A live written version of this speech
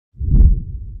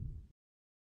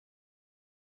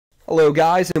Hello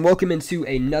guys, and welcome into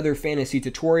another fantasy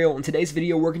tutorial. In today's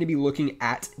video, we're going to be looking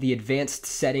at the advanced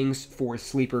settings for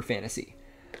Sleeper Fantasy.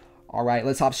 Alright,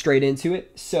 let's hop straight into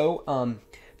it. So,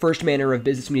 first manner of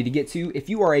business we need to get to, if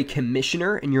you are a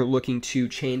commissioner and you're looking to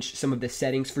change some of the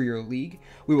settings for your league,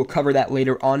 we will cover that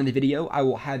later on in the video. I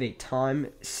will have a time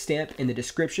stamp in the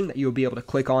description that you'll be able to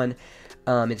click on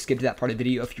and skip to that part of the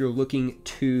video if you're looking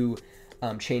to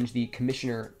change the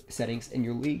commissioner settings in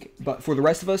your league. But for the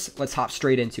rest of us, let's hop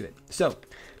straight into it. So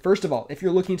first of all, if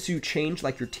you're looking to change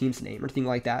like your team's name or anything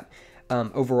like that,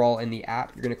 overall in the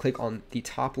app, you're going to click on the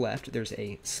top left. There's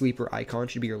a sleeper icon,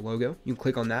 should be your logo. You can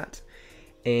click on that,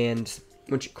 and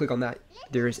once you click on that,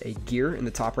 there's a gear in the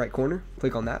top right corner.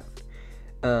 Click on that,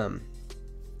 and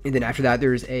then after that,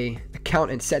 there's a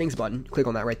account and settings button. Click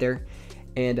on that right there.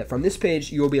 And from this page,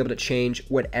 you will be able to change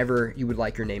whatever you would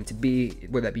like your name to be,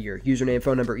 whether that be your username,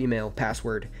 phone number, email,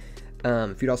 password.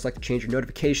 If you'd also like to change your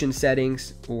notification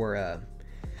settings or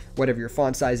whatever your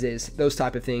font size is, those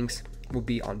type of things will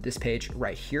be on this page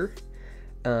right here.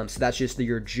 So that's just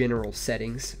your general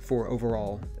settings for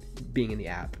overall being in the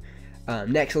app.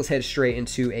 Next, let's head straight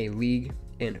into a league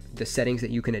and the settings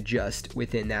that you can adjust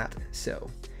within that. So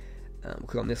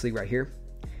click on this league right here.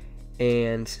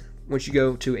 And once you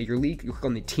go to your league, you click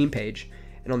on the team page,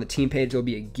 and on the team page there'll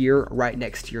be a gear right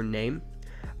next to your name.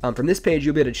 From this page,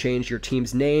 you'll be able to change your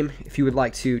team's name. If you would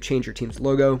like to change your team's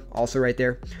logo, also right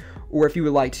there, or if you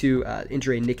would like to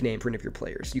enter a nickname for any of your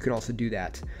players, you can also do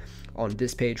that on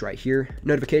this page right here.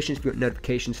 Notifications, if you want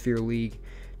notifications for your league,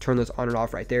 turn those on and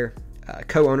off right there.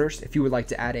 Co-owners, if you would like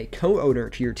to add a co-owner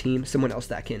to your team, someone else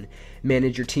that can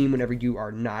manage your team whenever you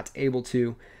are not able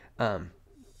to,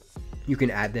 you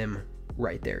can add them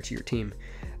right there to your team.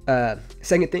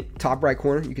 Second thing, top right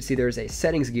corner, you can see there's a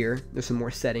settings gear. There's some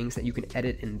more settings that you can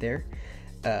edit in there.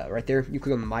 Right there, you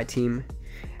click on my team.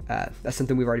 That's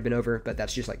something we've already been over, but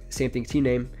that's just like same thing, team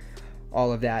name,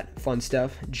 all of that fun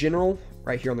stuff. General,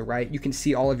 right here on the right, you can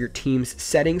see all of your team's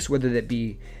settings, whether that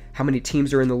be how many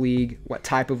teams are in the league, what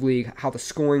type of league, how the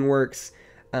scoring works,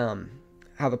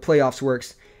 how the playoffs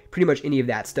works. Pretty much any of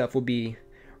that stuff will be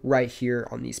right here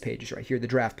on these pages right here, the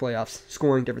draft, playoffs,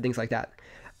 scoring, different things like that.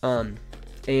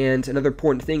 And another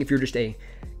important thing, if you're just a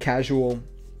casual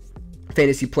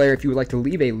fantasy player, if you would like to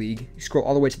leave a league, you scroll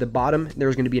all the way to the bottom,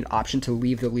 there's going to be an option to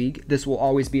leave the league. This will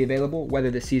always be available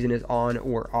whether the season is on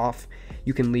or off.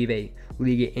 You can leave a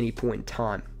league at any point in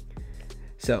time.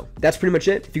 So that's pretty much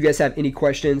it. If you guys have any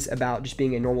questions about just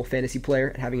being a normal fantasy player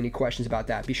and having any questions about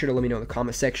that, be sure to let me know in the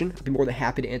comment section. I'd be more than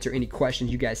happy to answer any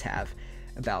questions you guys have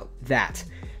about that.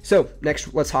 So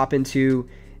next, let's hop into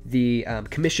the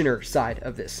commissioner side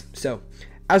of this. So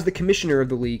as the commissioner of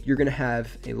the league, you're going to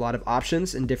have a lot of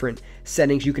options and different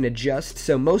settings you can adjust.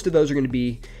 So most of those are going to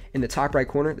be in the top right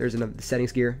corner. There's another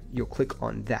settings gear. You'll click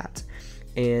on that,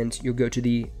 and you'll go to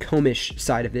the commish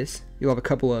side of this. You'll have a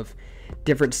couple of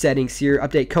different settings here.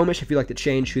 Update commish, if you'd like to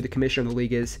change who the commissioner of the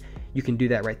league is, you can do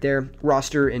that right there.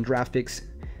 Roster and draft picks,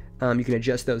 you can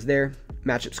adjust those there.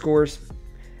 Matchup scores.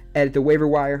 Edit the waiver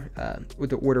wire, what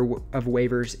the order of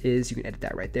waivers is, you can edit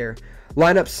that right there.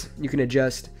 Lineups, you can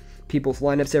adjust people's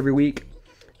lineups every week.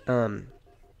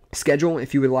 Schedule,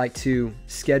 if you would like to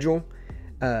schedule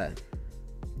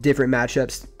different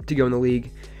matchups to go in the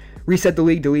league. Reset the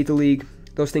league, delete the league,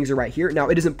 those things are right here. Now,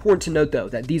 it is important to note, though,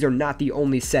 that these are not the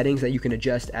only settings that you can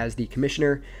adjust as the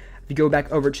commissioner. If you go back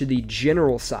over to the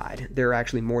general side, there are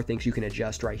actually more things you can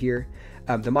adjust right here.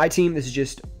 The My Team, this is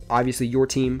just obviously your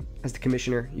team as the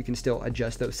commissioner. You can still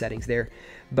adjust those settings there.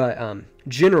 But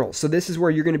general, so this is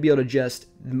where you're going to be able to adjust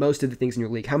most of the things in your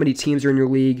league. How many teams are in your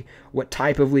league, what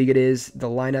type of league it is, the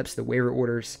lineups, the waiver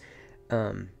orders,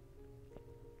 a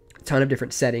ton of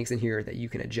different settings in here that you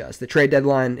can adjust. The trade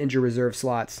deadline, injury reserve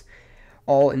slots,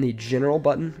 all in the general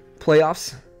button.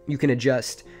 Playoffs, you can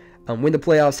adjust when the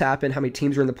playoffs happen, how many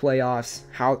teams are in the playoffs,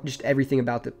 how just everything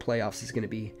about the playoffs is going to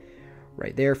be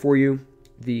right there for you.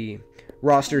 The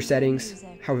roster settings,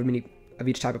 however many of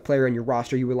each type of player in your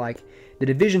roster you would like. The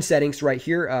division settings right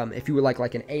here, if you would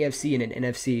like an AFC and an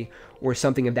NFC or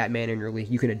something of that manner in your league,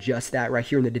 you can adjust that right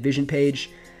here in the division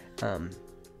page.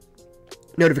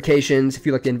 Notifications, if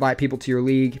you like to invite people to your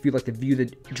league, if you'd like to view the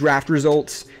draft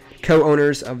results,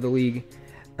 co-owners of the league,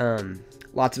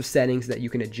 lots of settings that you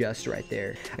can adjust right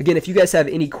there. Again, if you guys have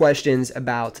any questions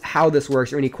about how this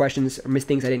works or any questions or missed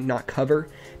things I did not cover,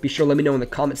 be sure to let me know in the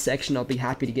comment section. I'll be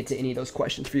happy to get to any of those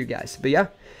questions for you guys. But yeah,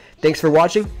 thanks for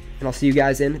watching, and I'll see you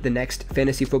guys in the next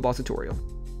fantasy football tutorial.